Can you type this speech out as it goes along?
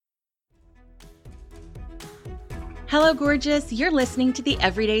Hello, gorgeous. You're listening to the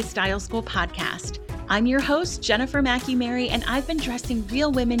Everyday Style School podcast. I'm your host, Jennifer Mackey-Mary, and I've been dressing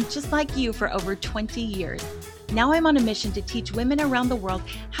real women just like you for over 20 years. Now I'm on a mission to teach women around the world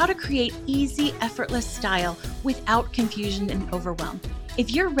how to create easy, effortless style without confusion and overwhelm.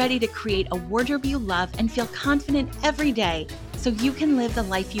 If you're ready to create a wardrobe you love and feel confident every day so you can live the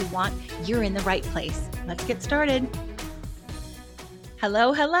life you want, you're in the right place. Let's get started.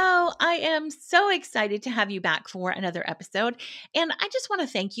 Hello. I am so excited to have you back for another episode. And I just want to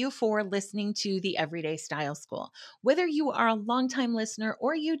thank you for listening to the Everyday Style School. Whether you are a longtime listener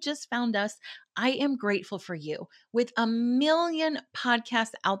or you just found us, I am grateful for you. With a million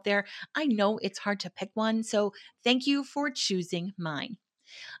podcasts out there, I know it's hard to pick one. So thank you for choosing mine.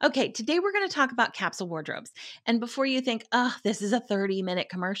 Okay, today we're going to talk about capsule wardrobes. And before you think, this is a 30-minute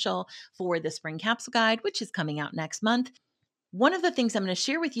commercial for the Spring Capsule Guide, which is coming out next month, one of the things I'm going to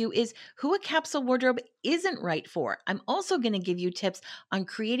share with you is who a capsule wardrobe isn't right for. I'm also going to give you tips on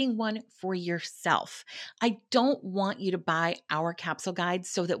creating one for yourself. I don't want you to buy our capsule guides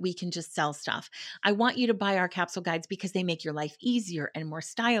so that we can just sell stuff. I want you to buy our capsule guides because they make your life easier and more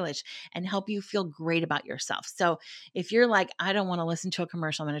stylish and help you feel great about yourself. So if you're like, I don't want to listen to a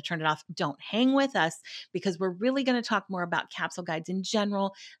commercial, I'm going to turn it off, don't hang with us because we're really going to talk more about capsule guides in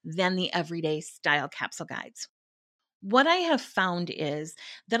general than the everyday style capsule guides. What I have found is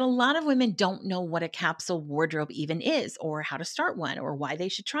that a lot of women don't know what a capsule wardrobe even is, or how to start one, or why they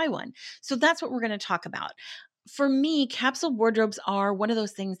should try one. So that's what we're going to talk about. For me, capsule wardrobes are one of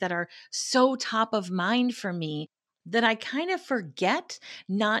those things that are so top of mind for me that I kind of forget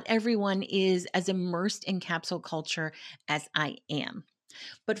not everyone is as immersed in capsule culture as I am.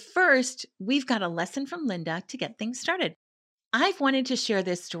 But first, we've got a lesson from Linda to get things started. I've wanted to share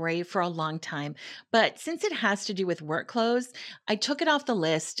this story for a long time, but since it has to do with work clothes, I took it off the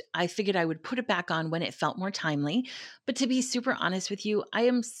list. I figured I would put it back on when it felt more timely. But to be super honest with you, I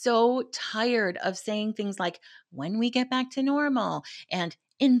am so tired of saying things like, when we get back to normal, and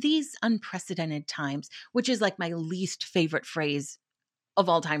in these unprecedented times, which is like my least favorite phrase of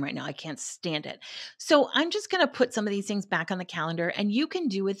all time right now. I can't stand it. So I'm just going to put some of these things back on the calendar and you can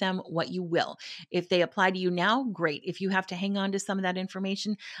do with them what you will. If they apply to you now, great. If you have to hang on to some of that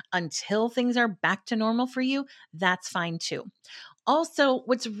information until things are back to normal for you, that's fine too. Also,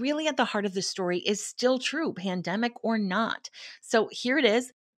 what's really at the heart of the story is still true, pandemic or not. So here it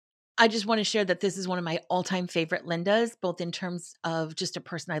is. I just want to share that this is one of my all-time favorite Lindas, both in terms of just a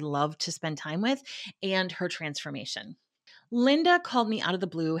person I love to spend time with and her transformation. Linda called me out of the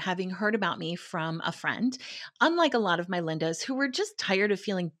blue, having heard about me from a friend. Unlike a lot of my Lindas who were just tired of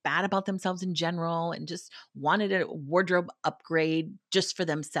feeling bad about themselves in general and just wanted a wardrobe upgrade just for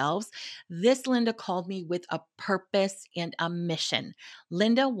themselves, this Linda called me with a purpose and a mission.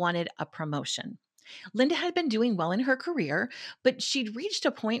 Linda wanted a promotion. Linda had been doing well in her career, but she'd reached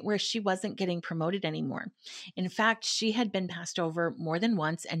a point where she wasn't getting promoted anymore. In fact, she had been passed over more than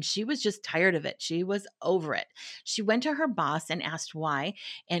once and she was just tired of it. She was over it. She went to her boss and asked why.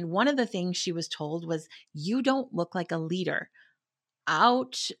 And one of the things she was told was, "You don't look like a leader."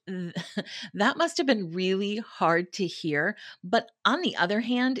 Ouch. That must have been really hard to hear. But on the other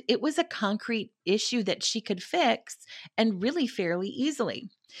hand, it was a concrete issue that she could fix and really fairly easily.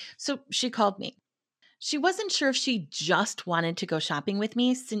 So she called me. She wasn't sure if she just wanted to go shopping with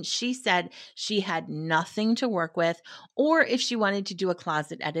me since she said she had nothing to work with, or if she wanted to do a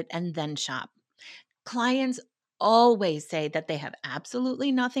closet edit and then shop. Clients always say that they have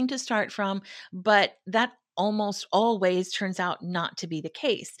absolutely nothing to start from, but that almost always turns out not to be the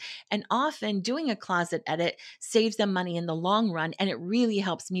case. And often doing a closet edit saves them money in the long run, and it really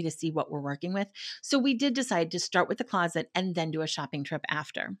helps me to see what we're working with. So we did decide to start with the closet and then do a shopping trip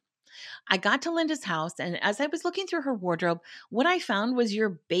after. I got to Linda's house, and as I was looking through her wardrobe, what I found was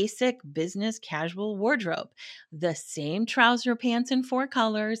your basic business casual wardrobe. The same trouser pants in 4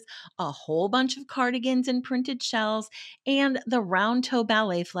 colors, a whole bunch of cardigans and printed shells, and the round toe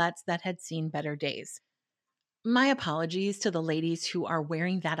ballet flats that had seen better days. My apologies to the ladies who are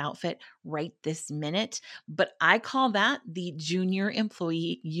wearing that outfit right this minute, but I call that the junior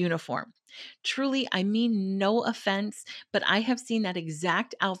employee uniform. Truly, I mean no offense, but I have seen that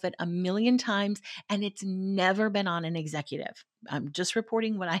exact outfit a million times and it's never been on an executive. I'm just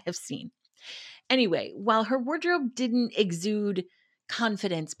reporting what I have seen. Anyway, while her wardrobe didn't exude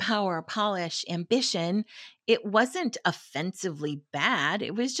confidence, power, polish, ambition, it wasn't offensively bad.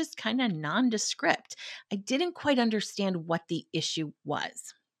 It was just kind of nondescript. I didn't quite understand what the issue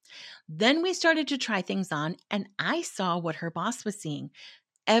was. Then we started to try things on, and I saw what her boss was seeing.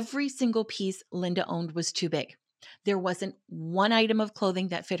 Every single piece Linda owned was too big. There wasn't one item of clothing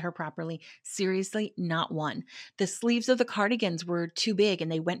that fit her properly. Seriously, not one. The sleeves of the cardigans were too big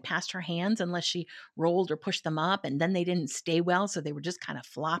and they went past her hands unless she rolled or pushed them up, and then they didn't stay well, so they were just kind of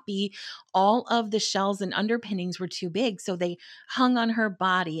floppy. All of the shells and underpinnings were too big, so they hung on her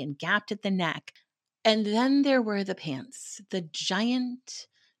body and gapped at the neck. And then there were the pants, the giant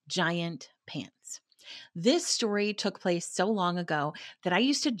pants. This story took place so long ago that I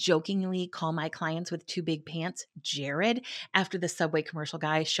used to jokingly call my clients with too big pants Jared after the Subway commercial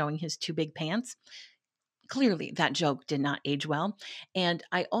guy showing his too big pants. Clearly, that joke did not age well. And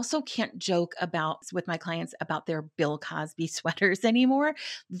I also can't joke about with my clients about their Bill Cosby sweaters anymore.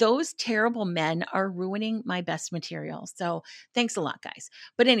 Those terrible men are ruining my best material. So thanks a lot, guys.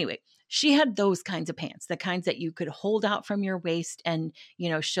 But anyway, she had those kinds of pants, the kinds that you could hold out from your waist and,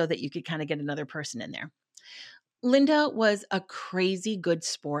 show that you could kind of get another person in there. Linda was a crazy good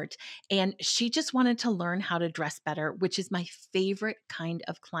sport, and she just wanted to learn how to dress better, which is my favorite kind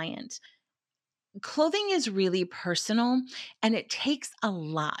of client. Clothing is really personal, and it takes a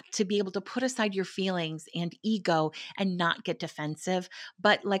lot to be able to put aside your feelings and ego and not get defensive.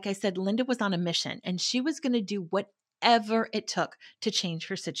 But like I said, Linda was on a mission and she was going to do whatever it took to change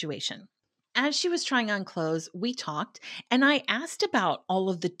her situation. As she was trying on clothes, we talked and I asked about all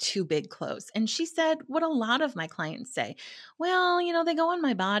of the too big clothes. And she said what a lot of my clients say. Well, they go on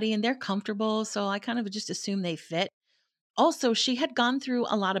my body and they're comfortable. So I kind of just assume they fit. Also, she had gone through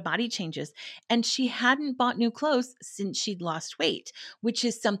a lot of body changes and she hadn't bought new clothes since she'd lost weight, which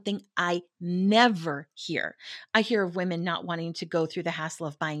is something I never hear. I hear of women not wanting to go through the hassle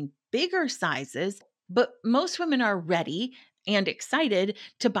of buying bigger sizes, but most women are ready and excited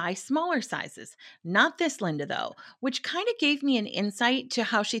to buy smaller sizes. Not this Linda, though, which kind of gave me an insight to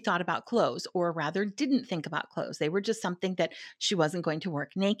how she thought about clothes, or rather, didn't think about clothes. They were just something that she wasn't going to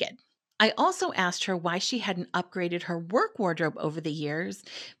work naked. I also asked her why she hadn't upgraded her work wardrobe over the years,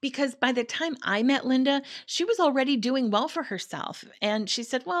 because by the time I met Linda, she was already doing well for herself. And she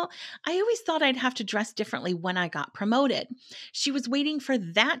said, well, I always thought I'd have to dress differently when I got promoted. She was waiting for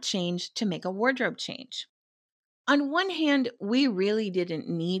that change to make a wardrobe change. On one hand, we really didn't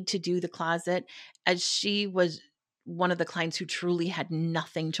need to do the closet as she was one of the clients who truly had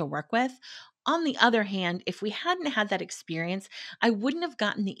nothing to work with. On the other hand, if we hadn't had that experience, I wouldn't have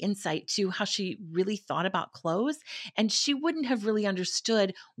gotten the insight to how she really thought about clothes, and she wouldn't have really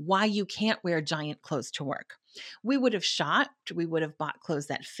understood why you can't wear giant clothes to work. We would have shopped, we would have bought clothes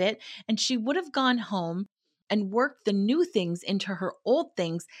that fit, and she would have gone home and worked the new things into her old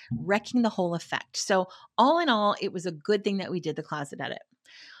things, wrecking the whole effect. So, all in all, it was a good thing that we did the closet edit.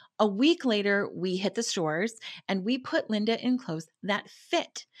 A week later, we hit the stores and we put Linda in clothes that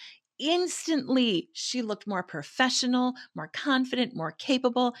fit. Instantly, she looked more professional, more confident, more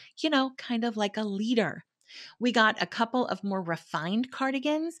capable, kind of like a leader. We got a couple of more refined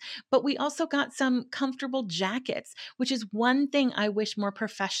cardigans, but we also got some comfortable jackets, which is one thing I wish more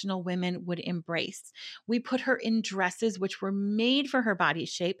professional women would embrace. We put her in dresses which were made for her body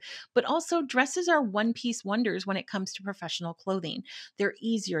shape, but also dresses are one-piece wonders when it comes to professional clothing. They're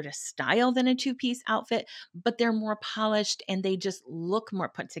easier to style than a two-piece outfit, but they're more polished and they just look more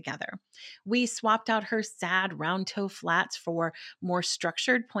put together. We swapped out her sad round toe flats for more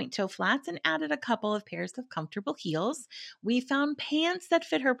structured point toe flats and added a couple of pairs of comfortable heels. We found pants that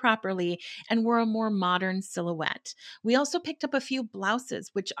fit her properly and were a more modern silhouette. We also picked up a few blouses,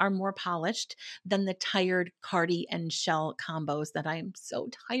 which are more polished than the tired cardi and shell combos that I'm so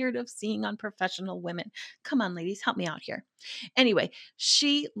tired of seeing on professional women. Come on, ladies, help me out here. Anyway,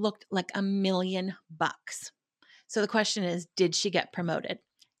 she looked like $1,000,000. So the question is, did she get promoted?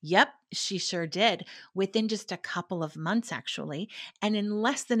 Yep, she sure did. Within just a couple of months, actually. And in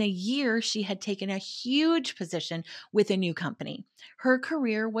less than a year, she had taken a huge position with a new company. Her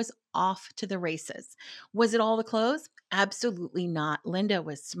career was off to the races. Was it all the clothes? Absolutely not. Linda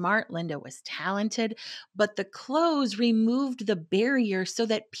was smart. Linda was talented. But the clothes removed the barrier so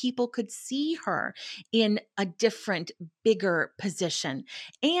that people could see her in a different, bigger position.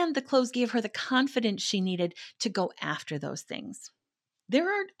 And the clothes gave her the confidence she needed to go after those things. There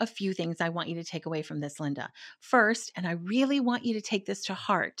are a few things I want you to take away from this, Linda. First, and I really want you to take this to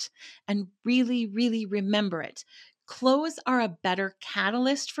heart and really, really remember it. Clothes are a better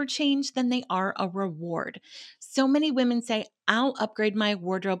catalyst for change than they are a reward. So many women say, I'll upgrade my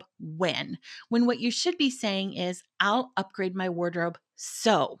wardrobe when what you should be saying is, I'll upgrade my wardrobe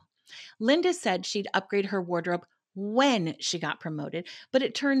so. Linda said she'd upgrade her wardrobe when she got promoted, but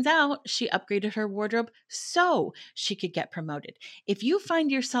it turns out she upgraded her wardrobe so she could get promoted. If you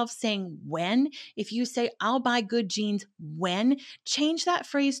find yourself saying when, if you say, I'll buy good jeans when, change that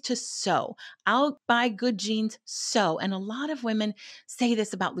phrase to so. I'll buy good jeans so. And a lot of women say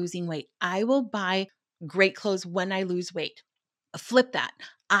this about losing weight. I will buy great clothes when I lose weight. Flip that.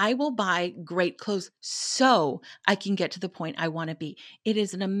 I will buy great clothes so I can get to the point I want to be. It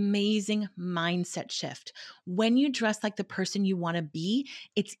is an amazing mindset shift. When you dress like the person you want to be,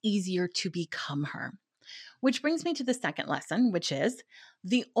 it's easier to become her. Which brings me to the second lesson, which is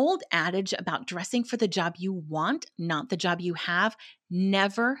the old adage about dressing for the job you want, not the job you have,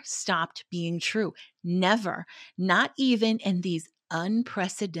 never stopped being true. Never. Not even in these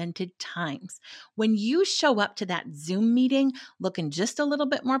unprecedented times. When you show up to that Zoom meeting looking just a little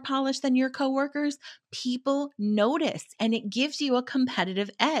bit more polished than your coworkers, people notice and it gives you a competitive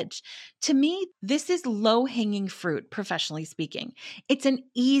edge. To me, this is low-hanging fruit, professionally speaking. It's an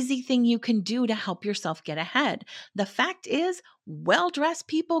easy thing you can do to help yourself get ahead. The fact is, well-dressed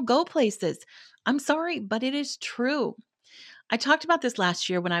people go places. I'm sorry, but it is true. I talked about this last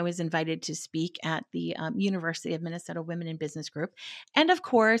year when I was invited to speak at the University of Minnesota Women in Business Group. And of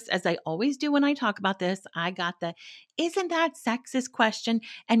course, as I always do when I talk about this, I got the, isn't that sexist question?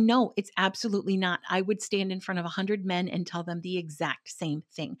 And no, it's absolutely not. I would stand in front of 100 men and tell them the exact same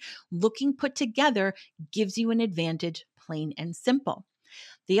thing. Looking put together gives you an advantage, plain and simple.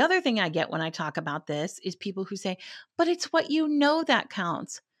 The other thing I get when I talk about this is people who say, but it's what you know that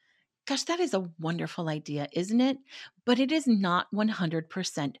counts. Gosh, that is a wonderful idea, isn't it? But it is not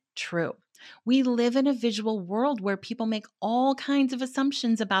 100% true. We live in a visual world where people make all kinds of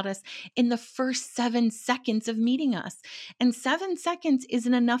assumptions about us in the first 7 seconds of meeting us. And 7 seconds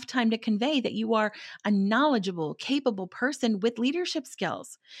isn't enough time to convey that you are a knowledgeable, capable person with leadership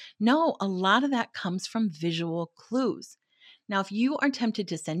skills. No, a lot of that comes from visual clues. Now, if you are tempted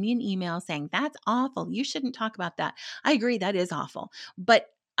to send me an email saying, that's awful, you shouldn't talk about that, I agree, that is awful. But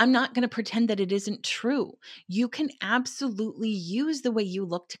I'm not going to pretend that it isn't true. You can absolutely use the way you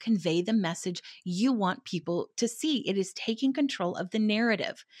look to convey the message you want people to see. It is taking control of the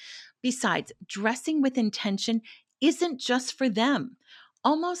narrative. Besides, dressing with intention isn't just for them.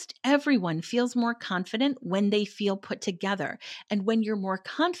 Almost everyone feels more confident when they feel put together. And when you're more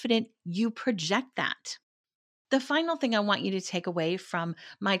confident, you project that. The final thing I want you to take away from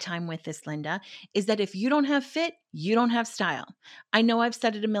my time with this, Linda, is that if you don't have fit, you don't have style. I know I've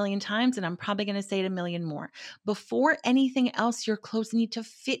said it a million times and I'm probably going to say it a million more. Before anything else, your clothes need to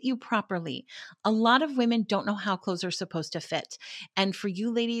fit you properly. A lot of women don't know how clothes are supposed to fit. And for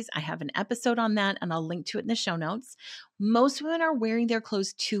you ladies, I have an episode on that and I'll link to it in the show notes. Most women are wearing their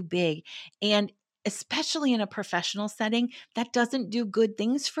clothes too big, and especially in a professional setting, that doesn't do good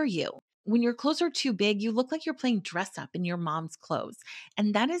things for you. When your clothes are too big, you look like you're playing dress up in your mom's clothes.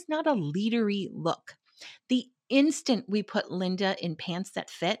 And that is not a leadery look. The instant we put Linda in pants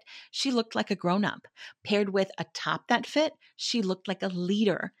that fit, she looked like a grown up. Paired with a top that fit, she looked like a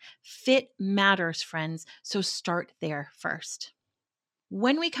leader. Fit matters, friends. So start there first.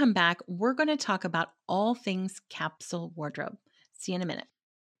 When we come back, we're going to talk about all things capsule wardrobe. See you in a minute.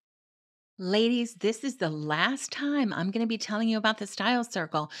 Ladies, this is the last time I'm going to be telling you about the Style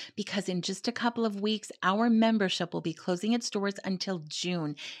Circle because in just a couple of weeks, our membership will be closing its doors until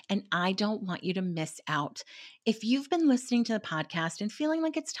June, and I don't want you to miss out. If you've been listening to the podcast and feeling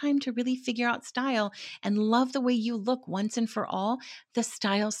like it's time to really figure out style and love the way you look once and for all, the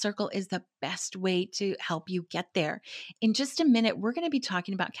Style Circle is the best way to help you get there. In just a minute, we're going to be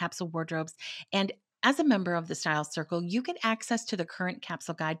talking about capsule wardrobes, and as a member of the Style Circle, you get access to the current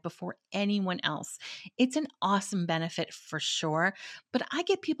capsule guide before anyone else. It's an awesome benefit for sure, but I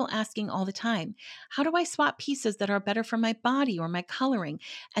get people asking all the time, how do I swap pieces that are better for my body or my coloring?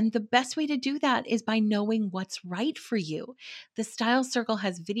 And the best way to do that is by knowing what's right for you. The Style Circle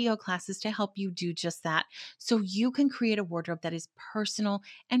has video classes to help you do just that, so you can create a wardrobe that is personal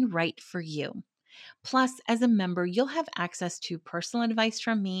and right for you. Plus, as a member, you'll have access to personal advice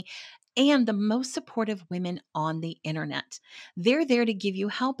from me and the most supportive women on the internet. They're there to give you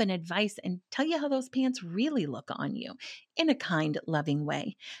help and advice and tell you how those pants really look on you in a kind, loving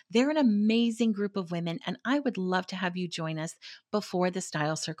way. They're an amazing group of women, and I would love to have you join us before the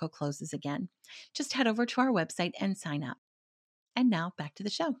Style Circle closes again. Just head over to our website and sign up. And now back to the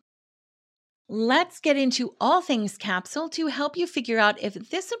show. Let's get into all things capsule to help you figure out if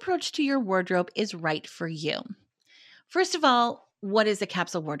this approach to your wardrobe is right for you. First of all, what is a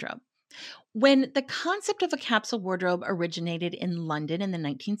capsule wardrobe? When the concept of a capsule wardrobe originated in London in the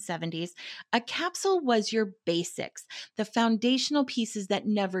 1970s, a capsule was your basics, the foundational pieces that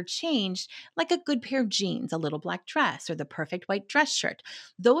never changed, like a good pair of jeans, a little black dress, or the perfect white dress shirt.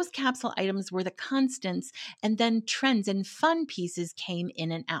 Those capsule items were the constants, and then trends and fun pieces came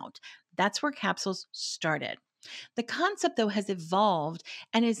in and out. That's where capsules started. The concept, though, has evolved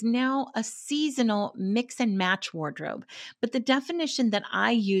and is now a seasonal mix and match wardrobe. But the definition that I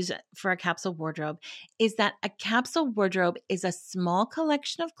use for a capsule wardrobe is that a capsule wardrobe is a small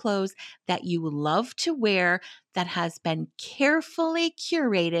collection of clothes that you love to wear that has been carefully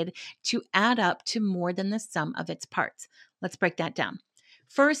curated to add up to more than the sum of its parts. Let's break that down.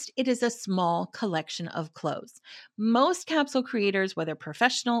 First, it is a small collection of clothes. Most capsule creators, whether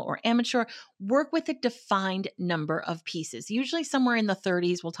professional or amateur, work with a defined number of pieces, usually somewhere in the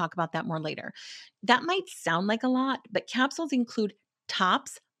 30s. We'll talk about that more later. That might sound like a lot, but capsules include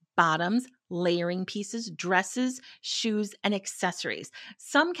tops, bottoms, layering pieces, dresses, shoes, and accessories.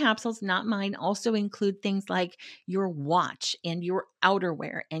 Some capsules, not mine, also include things like your watch and your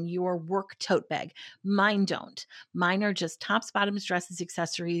outerwear and your work tote bag. Mine don't. Mine are just tops, bottoms, dresses,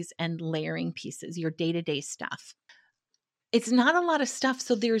 accessories, and layering pieces, your day to day stuff. It's not a lot of stuff,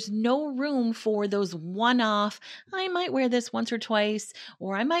 so there's no room for those one-off, I might wear this once or twice,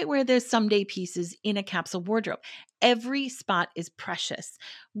 or I might wear this someday pieces in a capsule wardrobe. Every spot is precious,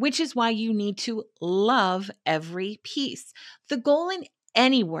 which is why you need to love every piece. The goal in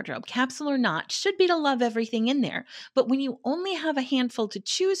any wardrobe, capsule or not, should be to love everything in there. But when you only have a handful to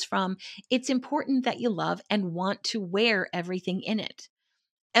choose from, it's important that you love and want to wear everything in it.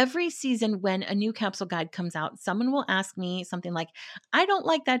 Every season, when a new capsule guide comes out, someone will ask me something like, I don't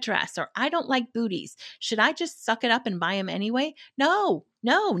like that dress, or I don't like booties. Should I just suck it up and buy them anyway? No,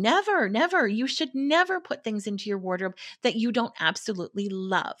 no, never, never. You should never put things into your wardrobe that you don't absolutely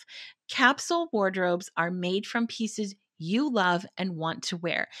love. Capsule wardrobes are made from pieces you love and want to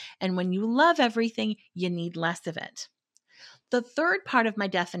wear. And when you love everything, you need less of it. The third part of my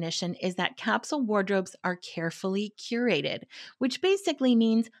definition is that capsule wardrobes are carefully curated, which basically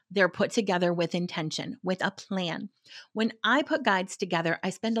means they're put together with intention, with a plan. When I put guides together,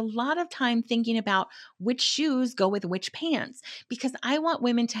 I spend a lot of time thinking about which shoes go with which pants, because I want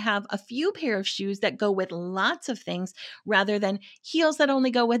women to have a few pair of shoes that go with lots of things rather than heels that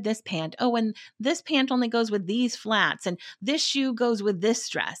only go with this pant. Oh, and this pant only goes with these flats, and this shoe goes with this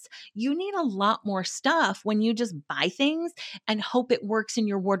dress. You need a lot more stuff when you just buy things and hope it works in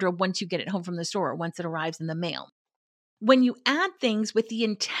your wardrobe once you get it home from the store or once it arrives in the mail. When you add things with the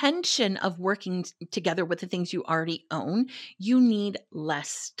intention of working together with the things you already own, you need less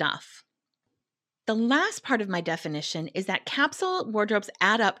stuff. The last part of my definition is that capsule wardrobes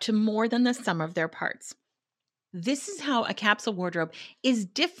add up to more than the sum of their parts. This is how a capsule wardrobe is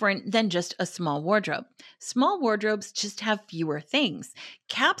different than just a small wardrobe. Small wardrobes just have fewer things.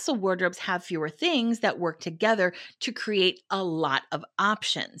 Capsule wardrobes have fewer things that work together to create a lot of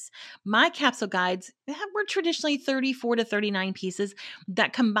options. My capsule guides were traditionally 34 to 39 pieces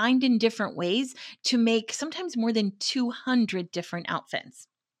that combined in different ways to make sometimes more than 200 different outfits.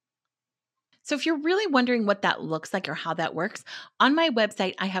 So, if you're really wondering what that looks like or how that works, on my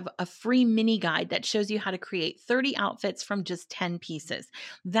website, I have a free mini guide that shows you how to create 30 outfits from just 10 pieces.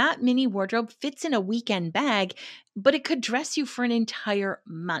 That mini wardrobe fits in a weekend bag, but it could dress you for an entire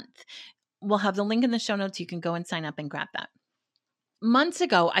month. We'll have the link in the show notes. You can go and sign up and grab that. Months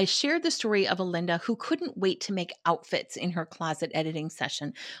ago, I shared the story of a Linda who couldn't wait to make outfits in her closet editing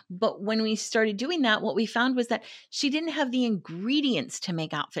session. But when we started doing that, what we found was that she didn't have the ingredients to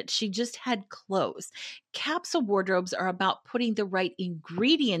make outfits. She just had clothes. Capsule wardrobes are about putting the right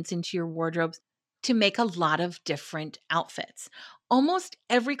ingredients into your wardrobes to make a lot of different outfits. Almost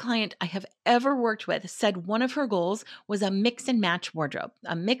every client I have ever worked with said one of her goals was a mix and match wardrobe,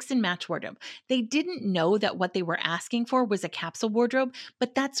 a mix and match wardrobe. They didn't know that what they were asking for was a capsule wardrobe,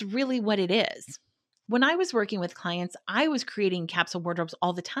 but that's really what it is. When I was working with clients, I was creating capsule wardrobes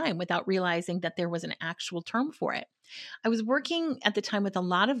all the time without realizing that there was an actual term for it. I was working at the time with a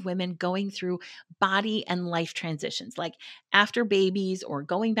lot of women going through body and life transitions, like after babies or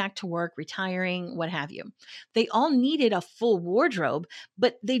going back to work, retiring, what have you. They all needed a full wardrobe,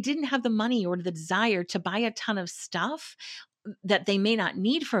 but they didn't have the money or the desire to buy a ton of stuff. that they may not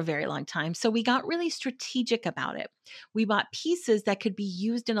need for a very long time. So we got really strategic about it. We bought pieces that could be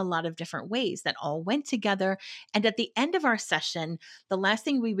used in a lot of different ways that all went together. And at the end of our session, the last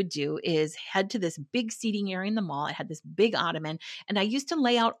thing we would do is head to this big seating area in the mall. It had this big ottoman, and I used to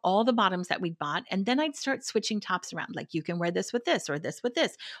lay out all the bottoms that we'd bought. And then I'd start switching tops around, like you can wear this with this, or this with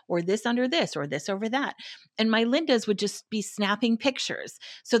this, or this under this, or this over that. And my Lindas would just be snapping pictures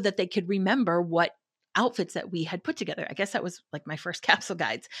so that they could remember what outfits that we had put together. I guess that was like my first capsule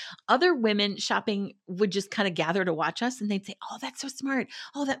guides. Other women shopping would just kind of gather to watch us and they'd say, "Oh, that's so smart.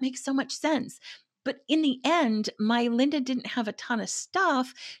 Oh, that makes so much sense." But in the end, my Linda didn't have a ton of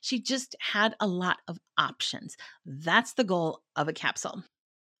stuff. She just had a lot of options. That's the goal of a capsule.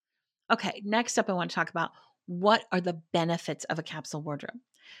 Okay, next up, I want to talk about what are the benefits of a capsule wardrobe.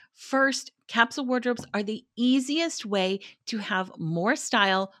 First, capsule wardrobes are the easiest way to have more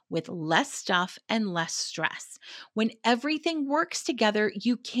style with less stuff and less stress. When everything works together,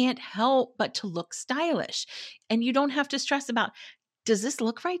 you can't help but to look stylish. And you don't have to stress about, does this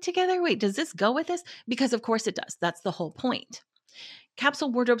look right together? Wait, does this go with this? Because of course it does. That's the whole point.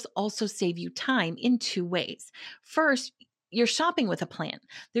 Capsule wardrobes also save you time in two ways. First, you're shopping with a plan.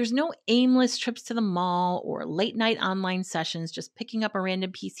 There's no aimless trips to the mall or late night online sessions, just picking up a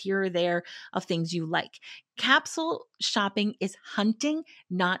random piece here or there of things you like. Capsule shopping is hunting,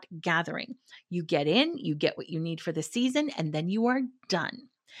 not gathering. You get in, you get what you need for the season, and then you are done.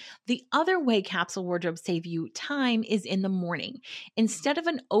 The other way capsule wardrobes save you time is in the morning. Instead of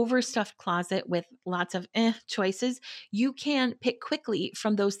an overstuffed closet with lots of choices, you can pick quickly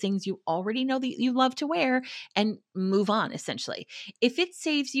from those things you already know that you love to wear and move on, essentially. If it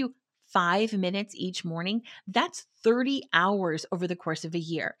saves you 5 minutes each morning, that's 30 hours over the course of a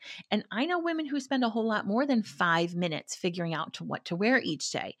year. And I know women who spend a whole lot more than 5 minutes figuring out what to wear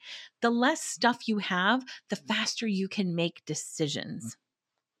each day. The less stuff you have, the faster you can make decisions.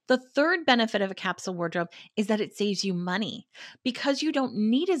 The third benefit of a capsule wardrobe is that it saves you money. Because you don't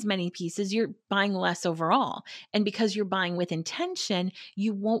need as many pieces, you're buying less overall. And because you're buying with intention,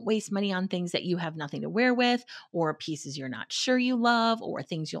 you won't waste money on things that you have nothing to wear with, or pieces you're not sure you love, or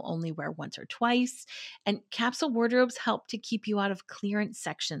things you'll only wear once or twice. And capsule wardrobes help to keep you out of clearance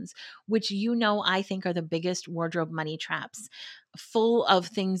sections, which I think are the biggest wardrobe money traps, full of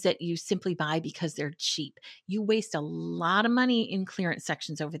things that you simply buy because they're cheap. You waste a lot of money in clearance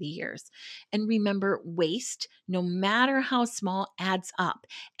sections over the years. And remember, waste, no matter how small, adds up.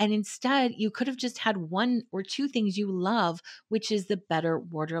 And instead, you could have just had one or two things you love, which is the better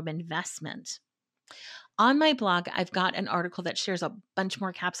wardrobe investment. On my blog, I've got an article that shares a bunch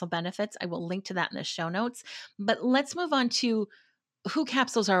more capsule benefits. I will link to that in the show notes. But let's move on to who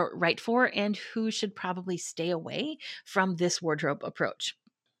capsules are right for and who should probably stay away from this wardrobe approach.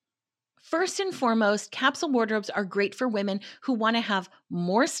 First and foremost, capsule wardrobes are great for women who want to have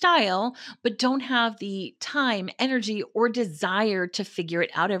more style, but don't have the time, energy, or desire to figure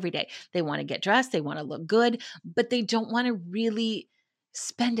it out every day. They want to get dressed, they want to look good, but they don't want to really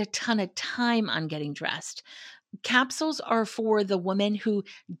spend a ton of time on getting dressed. Capsules are for the woman who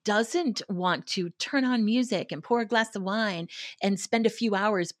doesn't want to turn on music and pour a glass of wine and spend a few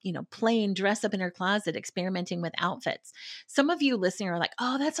hours, playing dress up in her closet, experimenting with outfits. Some of you listening are like,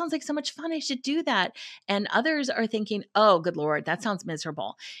 "Oh, that sounds like so much fun. I should do that." And others are thinking, "Oh, good Lord, that sounds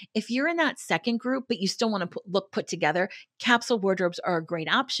miserable." If you're in that second group, but you still want to look put together, capsule wardrobes are a great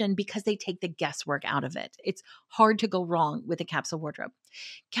option because they take the guesswork out of it. It's hard to go wrong with a capsule wardrobe.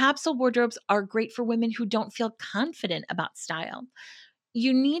 Capsule wardrobes are great for women who don't feel confident about style.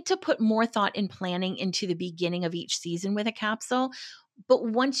 You need to put more thought and planning into the beginning of each season with a capsule. But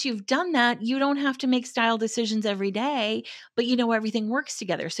once you've done that, you don't have to make style decisions every day, but everything works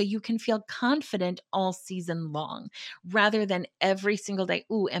together. So you can feel confident all season long rather than every single day.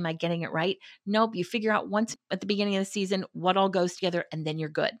 Ooh, am I getting it right? Nope. You figure out once at the beginning of the season what all goes together, and then you're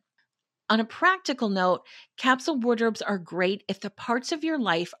good. On a practical note, capsule wardrobes are great if the parts of your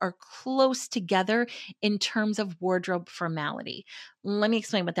life are close together in terms of wardrobe formality. Let me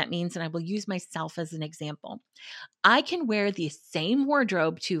explain what that means, and I will use myself as an example. I can wear the same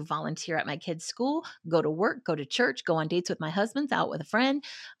wardrobe to volunteer at my kids' school, go to work, go to church, go on dates with my husband, out with a friend.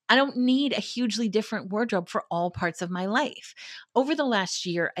 I don't need a hugely different wardrobe for all parts of my life. Over the last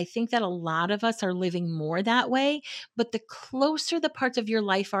year, I think that a lot of us are living more that way, but the closer the parts of your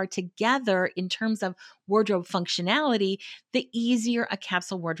life are together in terms of wardrobe functionality, the easier a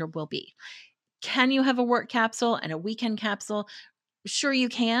capsule wardrobe will be. Can you have a work capsule and a weekend capsule? Sure, you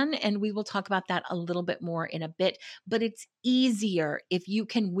can. And we will talk about that a little bit more in a bit. But it's easier if you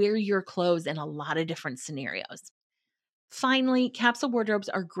can wear your clothes in a lot of different scenarios. Finally, capsule wardrobes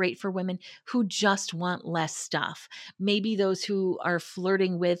are great for women who just want less stuff. Maybe those who are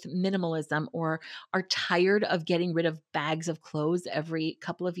flirting with minimalism or are tired of getting rid of bags of clothes every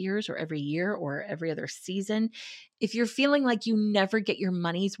couple of years or every year or every other season. If you're feeling like you never get your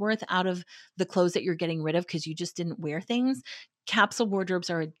money's worth out of the clothes that you're getting rid of because you just didn't wear things, capsule wardrobes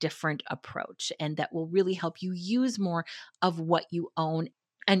are a different approach and that will really help you use more of what you own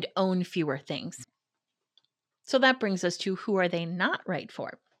and own fewer things. So that brings us to who are they not right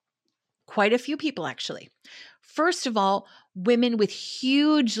for? Quite a few people, actually. First of all, women with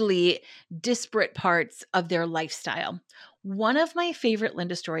hugely disparate parts of their lifestyle. One of my favorite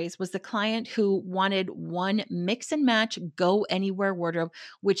Linda stories was the client who wanted one mix and match, go anywhere wardrobe,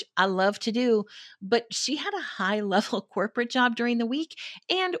 which I love to do, but she had a high level corporate job during the week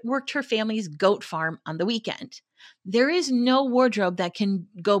and worked her family's goat farm on the weekend. There is no wardrobe that can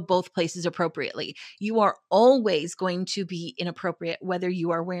go both places appropriately. You are always going to be inappropriate, whether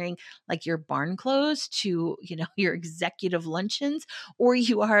you are wearing like your barn clothes to, your executive luncheons, or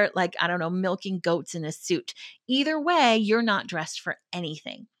you are like, I don't know, milking goats in a suit. Either way, you're not dressed for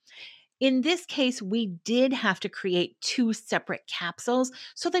anything. In this case, we did have to create two separate capsules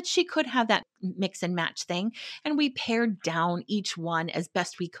so that she could have that mix and match thing. And we pared down each one as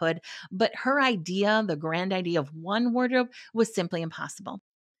best we could. But her idea, the grand idea of one wardrobe, was simply impossible.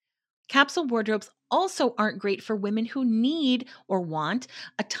 Capsule wardrobes also aren't great for women who need or want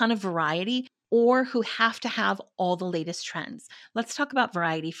a ton of variety or who have to have all the latest trends. Let's talk about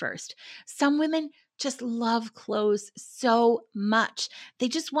variety first. Some women just love clothes so much. They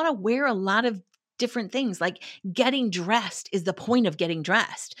just want to wear a lot of different things. Like getting dressed is the point of getting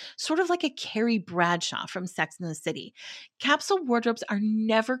dressed, sort of like a Carrie Bradshaw from Sex and the City. Capsule wardrobes are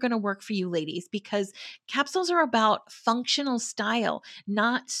never going to work for you ladies because capsules are about functional style,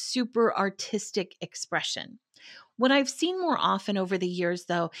 not super artistic expression. What I've seen more often over the years,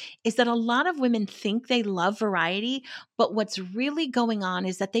 though, is that a lot of women think they love variety, but what's really going on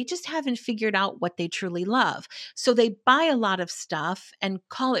is that they just haven't figured out what they truly love. So they buy a lot of stuff and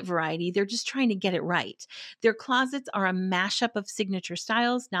call it variety. They're just trying to get it right. Their closets are a mashup of signature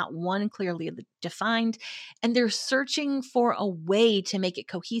styles, not one clearly defined, and they're searching for a way to make it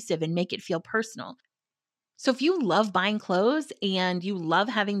cohesive and make it feel personal. So if you love buying clothes and you love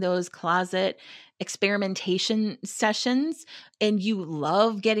having those closet experimentation sessions and you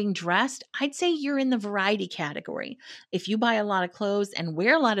love getting dressed, I'd say you're in the variety category. If you buy a lot of clothes and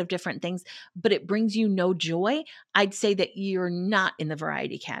wear a lot of different things, but it brings you no joy, I'd say that you're not in the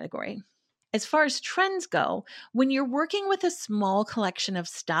variety category. As far as trends go, when you're working with a small collection of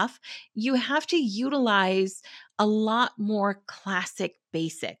stuff, you have to utilize a lot more classic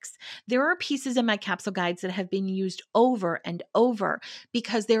basics. There are pieces in my capsule guides that have been used over and over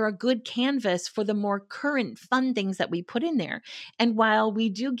because they're a good canvas for the more current fun things that we put in there. And while we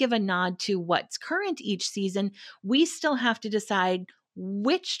do give a nod to what's current each season, we still have to decide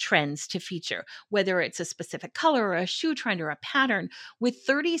which trends to feature, whether it's a specific color or a shoe trend or a pattern. With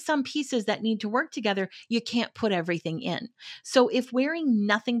 30 some pieces that need to work together, you can't put everything in. So if wearing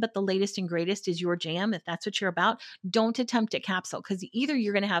nothing but the latest and greatest is your jam, if that's what you're about, don't attempt a capsule because either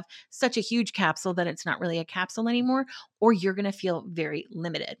you're going to have such a huge capsule that it's not really a capsule anymore, or you're going to feel very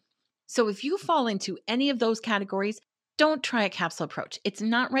limited. So if you fall into any of those categories, don't try a capsule approach. It's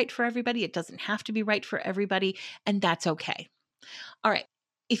not right for everybody. It doesn't have to be right for everybody, and that's okay. All right.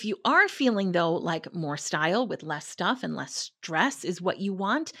 If you are feeling, though, like more style with less stuff and less stress is what you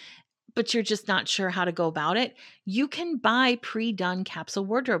want, but you're just not sure how to go about it, you can buy pre-done capsule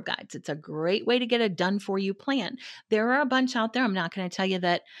wardrobe guides. It's a great way to get a done for you plan. There are a bunch out there. I'm not going to tell you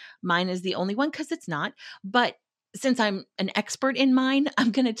that mine is the only one because it's not. But since I'm an expert in mine,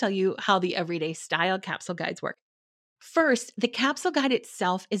 I'm going to tell you how the everyday style capsule guides work. First, the capsule guide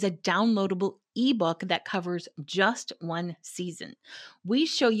itself is a downloadable ebook that covers just one season. We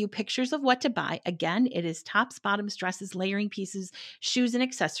show you pictures of what to buy. Again, it is tops, bottoms, dresses, layering pieces, shoes, and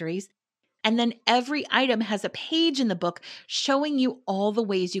accessories. And then every item has a page in the book showing you all the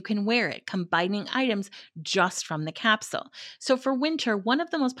ways you can wear it, combining items just from the capsule. So for winter, one of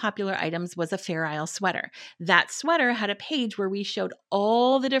the most popular items was a Fair Isle sweater. That sweater had a page where we showed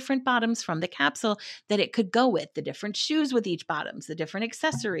all the different bottoms from the capsule that it could go with, the different shoes with each bottoms, the different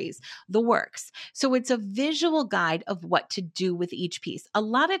accessories, the works. So it's a visual guide of what to do with each piece. A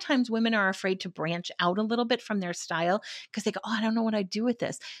lot of times women are afraid to branch out a little bit from their style because they go, oh, I don't know what I do with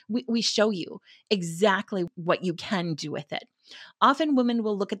this. We show you exactly what you can do with it. Often women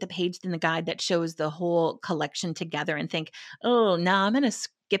will look at the page in the guide that shows the whole collection together and think, oh, no, I'm going to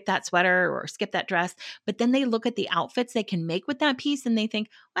skip that sweater or skip that dress. But then they look at the outfits they can make with that piece and they think,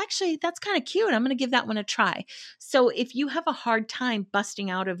 well, actually, that's kind of cute. I'm going to give that one a try. So if you have a hard time busting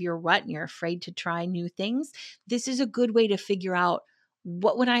out of your rut and you're afraid to try new things, this is a good way to figure out,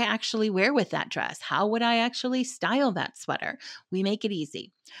 what would I actually wear with that dress? How would I actually style that sweater? We make it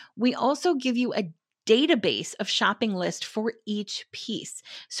easy. We also give you a database of shopping list for each piece.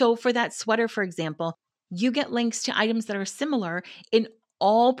 So for that sweater, for example, you get links to items that are similar in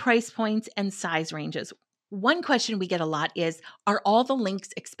all price points and size ranges. One question we get a lot is, are all the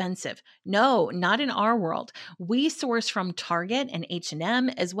links expensive? No, not in our world. We source from Target and H&M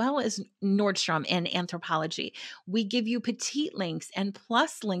as well as Nordstrom and Anthropologie. We give you petite links and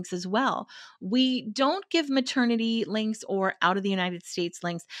plus links as well. We don't give maternity links or out of the United States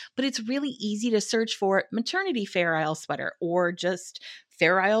links, but it's really easy to search for maternity Fair Isle sweater or just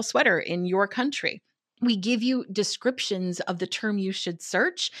Fair Isle sweater in your country. We give you descriptions of the term you should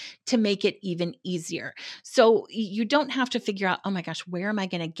search to make it even easier. So you don't have to figure out, oh my gosh, where am I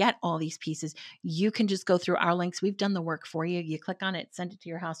going to get all these pieces? You can just go through our links. We've done the work for you. You click on it, send it to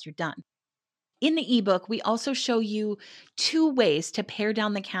your house, you're done. In the ebook, we also show you 2 ways to pare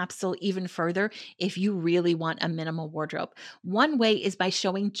down the capsule even further if you really want a minimal wardrobe. One way is by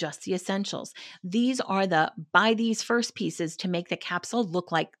showing just the essentials. These are the buy these first pieces to make the capsule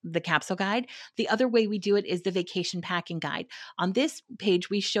look like the capsule guide. The other way we do it is the vacation packing guide. On this page,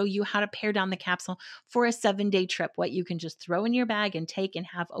 we show you how to pare down the capsule for a 7-day trip, what you can just throw in your bag and take and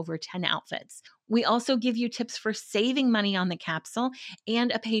have over 10 outfits. We also give you tips for saving money on the capsule and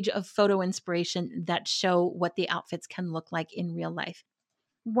a page of photo inspiration that show what the outfits can look like in real life.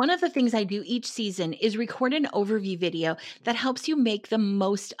 One of the things I do each season is record an overview video that helps you make the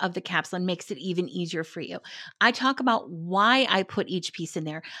most of the capsule and makes it even easier for you. I talk about why I put each piece in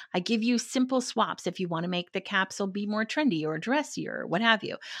there. I give you simple swaps if you want to make the capsule be more trendy or dressier or what have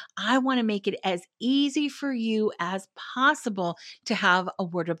you. I want to make it as easy for you as possible to have a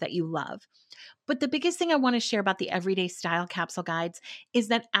wardrobe that you love. But the biggest thing I want to share about the Everyday Style capsule guides is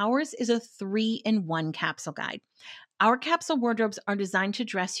that ours is a 3-in-1 capsule guide. Our capsule wardrobes are designed to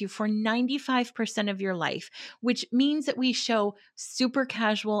dress you for 95% of your life, which means that we show super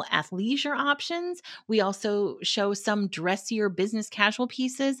casual athleisure options. We also show some dressier business casual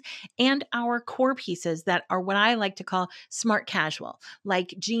pieces and our core pieces that are what I like to call smart casual,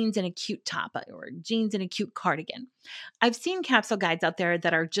 like jeans and a cute top or jeans and a cute cardigan. I've seen capsule guides out there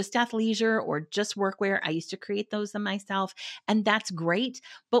that are just athleisure or just workwear. I used to create those them myself, and that's great.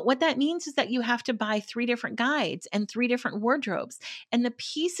 But what that means is that you have to buy 3 different guides and 3 different wardrobes, and the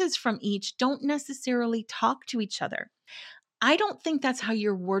pieces from each don't necessarily talk to each other. I don't think that's how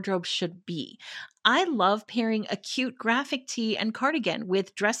your wardrobe should be. I love pairing a cute graphic tee and cardigan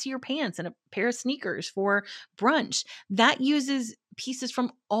with dressier pants and a pair of sneakers for brunch. That uses pieces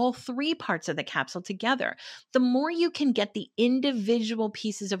from all 3 parts of the capsule together. The more you can get the individual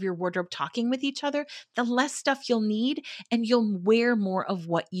pieces of your wardrobe talking with each other, the less stuff you'll need and you'll wear more of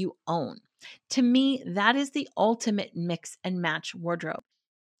what you own. To me, that is the ultimate mix and match wardrobe.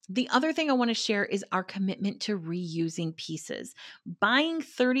 The other thing I want to share is our commitment to reusing pieces. Buying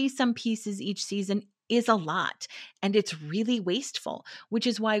 30 some pieces each season is a lot and it's really wasteful, which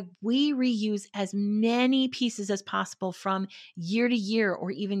is why we reuse as many pieces as possible from year to year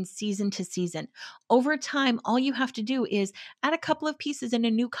or even season to season. Over time, all you have to do is add a couple of pieces in a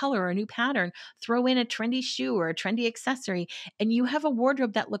new color or a new pattern, throw in a trendy shoe or a trendy accessory, and you have a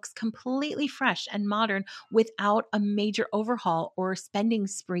wardrobe that looks completely fresh and modern without a major overhaul or spending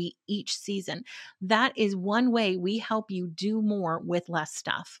spree each season. That is one way we help you do more with less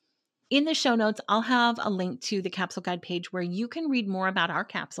stuff. In the show notes, I'll have a link to the capsule guide page where you can read more about our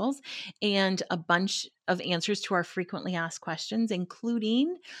capsules and a bunch of answers to our frequently asked questions,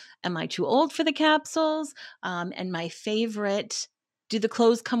 including, am I too old for the capsules? And my favorite, do the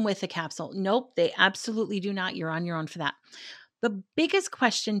clothes come with the capsule? Nope, they absolutely do not. You're on your own for that. The biggest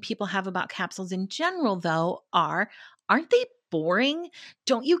question people have about capsules in general, though, aren't they boring?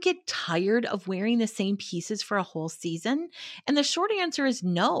 Don't you get tired of wearing the same pieces for a whole season? And the short answer is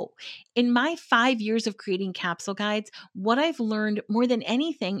no. In my 5 years of creating capsule guides, what I've learned more than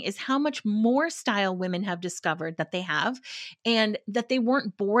anything is how much more style women have discovered that they have and that they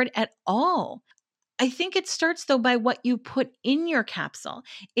weren't bored at all. I think it starts though by what you put in your capsule.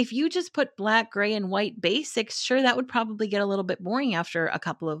 If you just put black, gray, and white basics, sure, that would probably get a little bit boring after a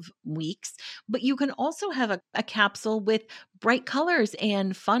couple of weeks. But you can also have a capsule with bright colors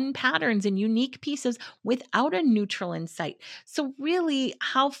and fun patterns and unique pieces without a neutral in sight. So, really,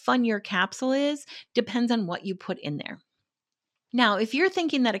 how fun your capsule is depends on what you put in there. Now, if you're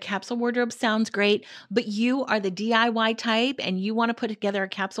thinking that a capsule wardrobe sounds great, but you are the DIY type and you want to put together a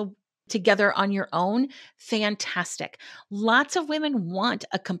capsule together on your own, fantastic. Lots of women want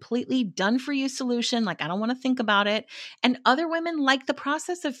a completely done for you solution, like I don't want to think about it. And other women like the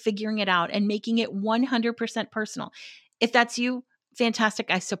process of figuring it out and making it 100% personal. If that's you,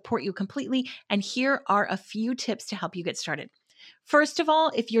 fantastic. I support you completely. And here are a few tips to help you get started. First of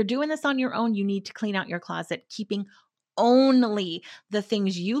all, if you're doing this on your own, you need to clean out your closet, keeping only the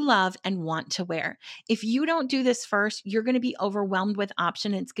things you love and want to wear. If you don't do this first, you're going to be overwhelmed with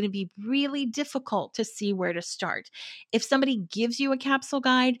options. It's going to be really difficult to see where to start. If somebody gives you a capsule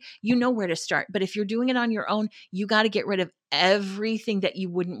guide, you know where to start. But if you're doing it on your own, you got to get rid of everything that you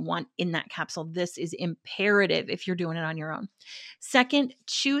wouldn't want in that capsule. This is imperative if you're doing it on your own. Second,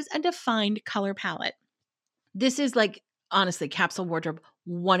 choose a defined color palette. This is like, honestly, capsule wardrobe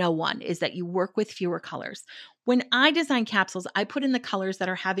 101 is that you work with fewer colors. When I design capsules, I put in the colors that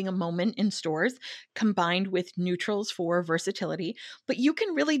are having a moment in stores combined with neutrals for versatility, but you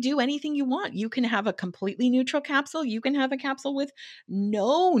can really do anything you want. You can have a completely neutral capsule. You can have a capsule with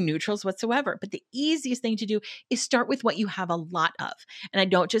no neutrals whatsoever. But the easiest thing to do is start with what you have a lot of. And I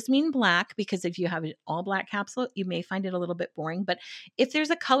don't just mean black, because if you have an all black capsule, you may find it a little bit boring. But if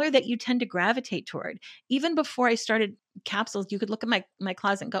there's a color that you tend to gravitate toward, even before I started capsules, you could look at my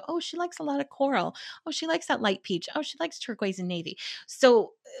closet and go, oh, she likes a lot of coral. Oh, she likes that light peach. Oh, she likes turquoise and navy.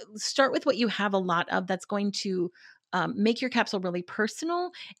 So start with what you have a lot of. That's going to make your capsule really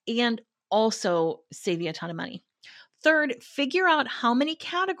personal and also save you a ton of money. Third, figure out how many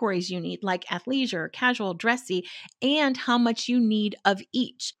categories you need, like athleisure, casual, dressy, and how much you need of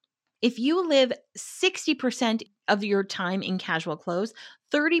each. If you live 60% of your time in casual clothes,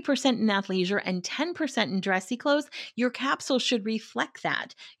 30% in athleisure, and 10% in dressy clothes, your capsule should reflect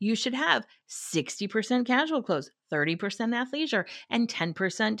that. You should have 60% casual clothes, 30% athleisure, and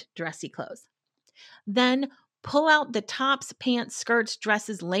 10% dressy clothes. Then pull out the tops, pants, skirts,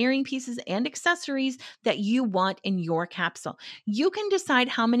 dresses, layering pieces, and accessories that you want in your capsule. You can decide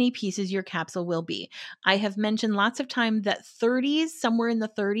how many pieces your capsule will be. I have mentioned lots of time that 30s, somewhere in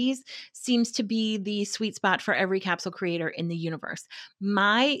the 30s, seems to be the sweet spot for every capsule creator in the universe.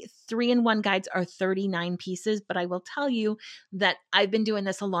 My 3-in-1 guides are 39 pieces, but I will tell you that I've been doing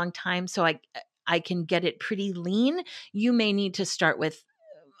this a long time, so I can get it pretty lean. You may need to start with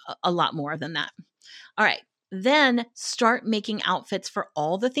a lot more than that. All right. Then start making outfits for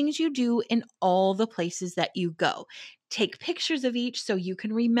all the things you do in all the places that you go. Take pictures of each so you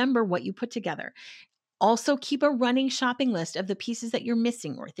can remember what you put together. Also, keep a running shopping list of the pieces that you're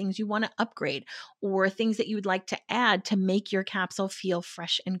missing or things you want to upgrade or things that you would like to add to make your capsule feel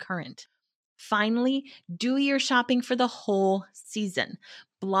fresh and current. Finally, do your shopping for the whole season.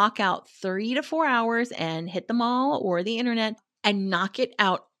 Block out 3 to 4 hours and hit the mall or the internet and knock it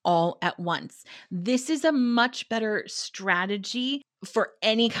out all at once. This is a much better strategy for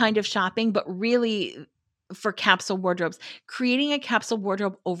any kind of shopping, but really for capsule wardrobes. Creating a capsule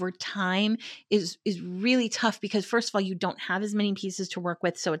wardrobe over time is really tough because first of all, you don't have as many pieces to work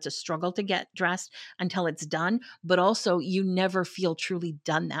with, so it's a struggle to get dressed until it's done, but also you never feel truly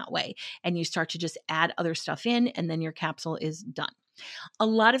done that way and you start to just add other stuff in and then your capsule is done. A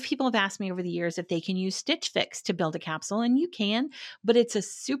lot of people have asked me over the years if they can use Stitch Fix to build a capsule, and you can, but it's a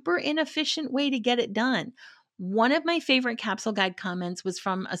super inefficient way to get it done. One of my favorite capsule guide comments was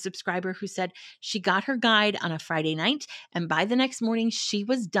from a subscriber who said she got her guide on a Friday night, and by the next morning, she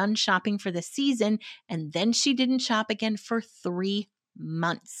was done shopping for the season, and then she didn't shop again for 3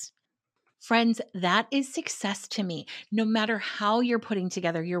 months. Friends, that is success to me, no matter how you're putting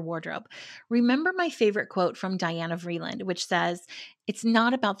together your wardrobe. Remember my favorite quote from Diana Vreeland, which says, "It's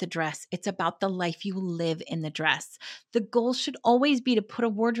not about the dress, it's about the life you live in the dress." The goal should always be to put a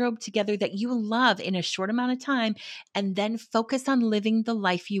wardrobe together that you love in a short amount of time and then focus on living the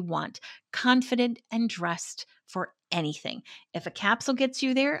life you want, confident and dressed for anything. If a capsule gets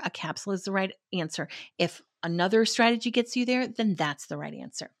you there, a capsule is the right answer. If another strategy gets you there, then that's the right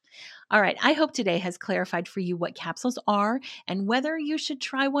answer. All right, I hope today has clarified for you what capsules are and whether you should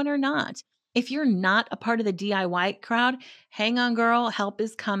try one or not. If you're not a part of the DIY crowd, hang on, girl, help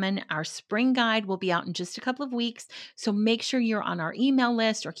is coming. Our spring guide will be out in just a couple of weeks, so make sure you're on our email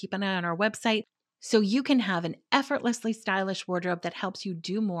list or keep an eye on our website. so you can have an effortlessly stylish wardrobe that helps you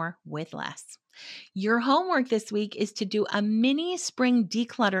do more with less. Your homework this week is to do a mini spring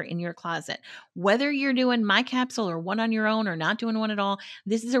declutter in your closet. Whether you're doing my capsule or one on your own or not doing one at all,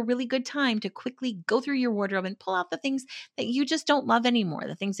 this is a really good time to quickly go through your wardrobe and pull out the things that you just don't love anymore,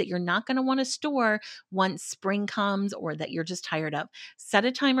 the things that you're not going to want to store once spring comes or that you're just tired of. Set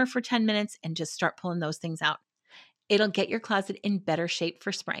a timer for 10 minutes and just start pulling those things out. It'll get your closet in better shape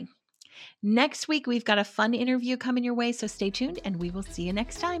for spring. Next week, we've got a fun interview coming your way, so stay tuned and we will see you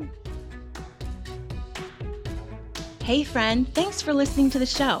next time. Hey friend, thanks for listening to the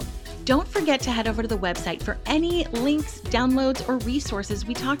show. Don't forget to head over to the website for any links, downloads, or resources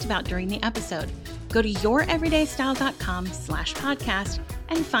we talked about during the episode. Go to youreverydaystyle.com/podcast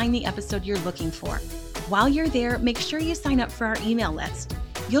and find the episode you're looking for. While you're there, make sure you sign up for our email list.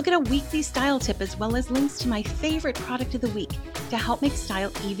 You'll get a weekly style tip as well as links to my favorite product of the week to help make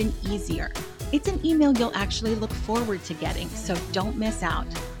style even easier. It's an email you'll actually look forward to getting, so don't miss out.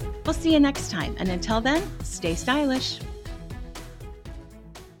 We'll see you next time, and until then, stay stylish.